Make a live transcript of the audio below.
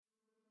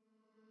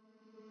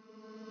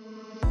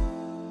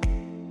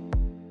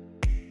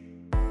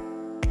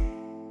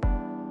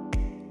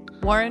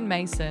Warren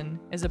Mason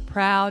is a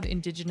proud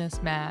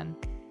Indigenous man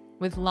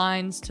with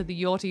lines to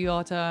the Yorta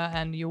Yorta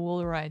and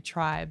Yawurai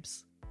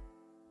tribes,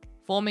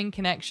 forming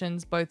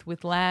connections both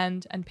with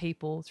land and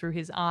people through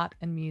his art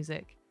and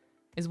music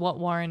is what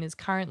Warren is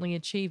currently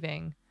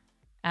achieving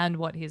and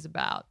what he's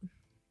about.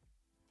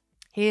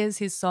 Here's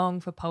his song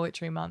for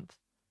Poetry Month,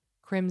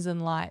 Crimson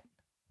Light.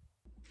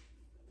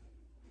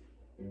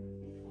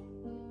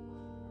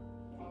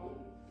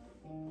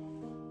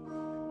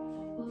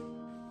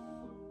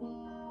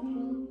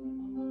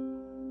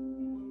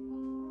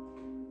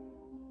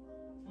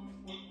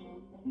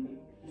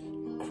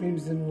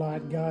 Crimson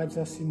light guides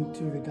us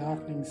into the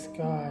darkening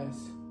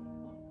skies,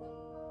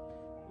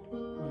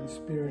 where the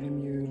spirit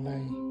in you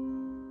lay.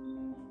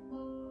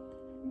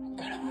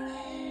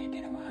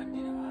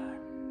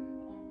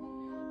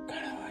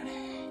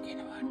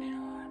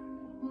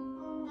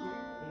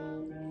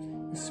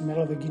 The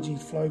smell of the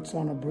gidgee floats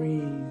on a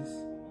breeze,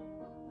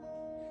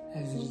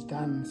 as it has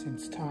done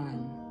since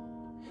time.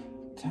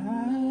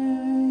 Time.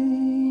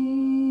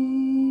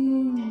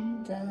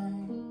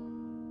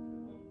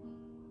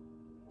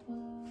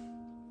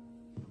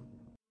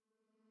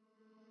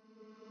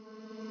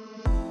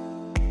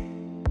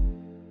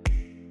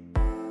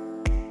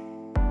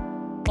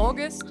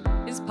 August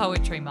is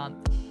Poetry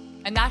Month,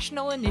 a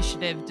national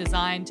initiative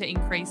designed to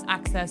increase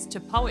access to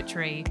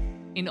poetry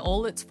in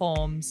all its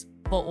forms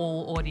for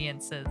all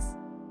audiences.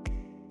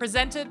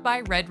 Presented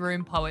by Red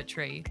Room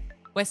Poetry,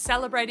 we're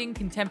celebrating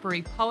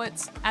contemporary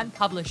poets and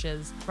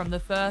publishers from the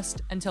 1st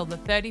until the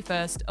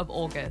 31st of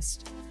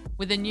August,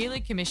 with a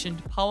newly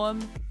commissioned poem,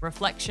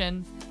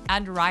 reflection,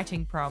 and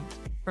writing prompt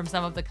from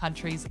some of the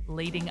country's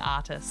leading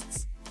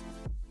artists.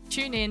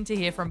 Tune in to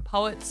hear from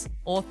poets,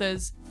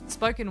 authors,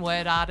 spoken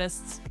word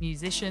artists,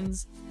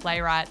 musicians,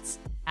 playwrights,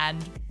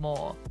 and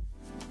more.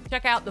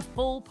 Check out the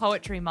full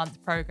Poetry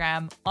Month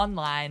program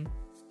online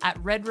at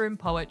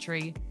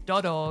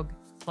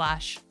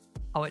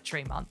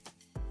redroompoetry.org/poetrymonth.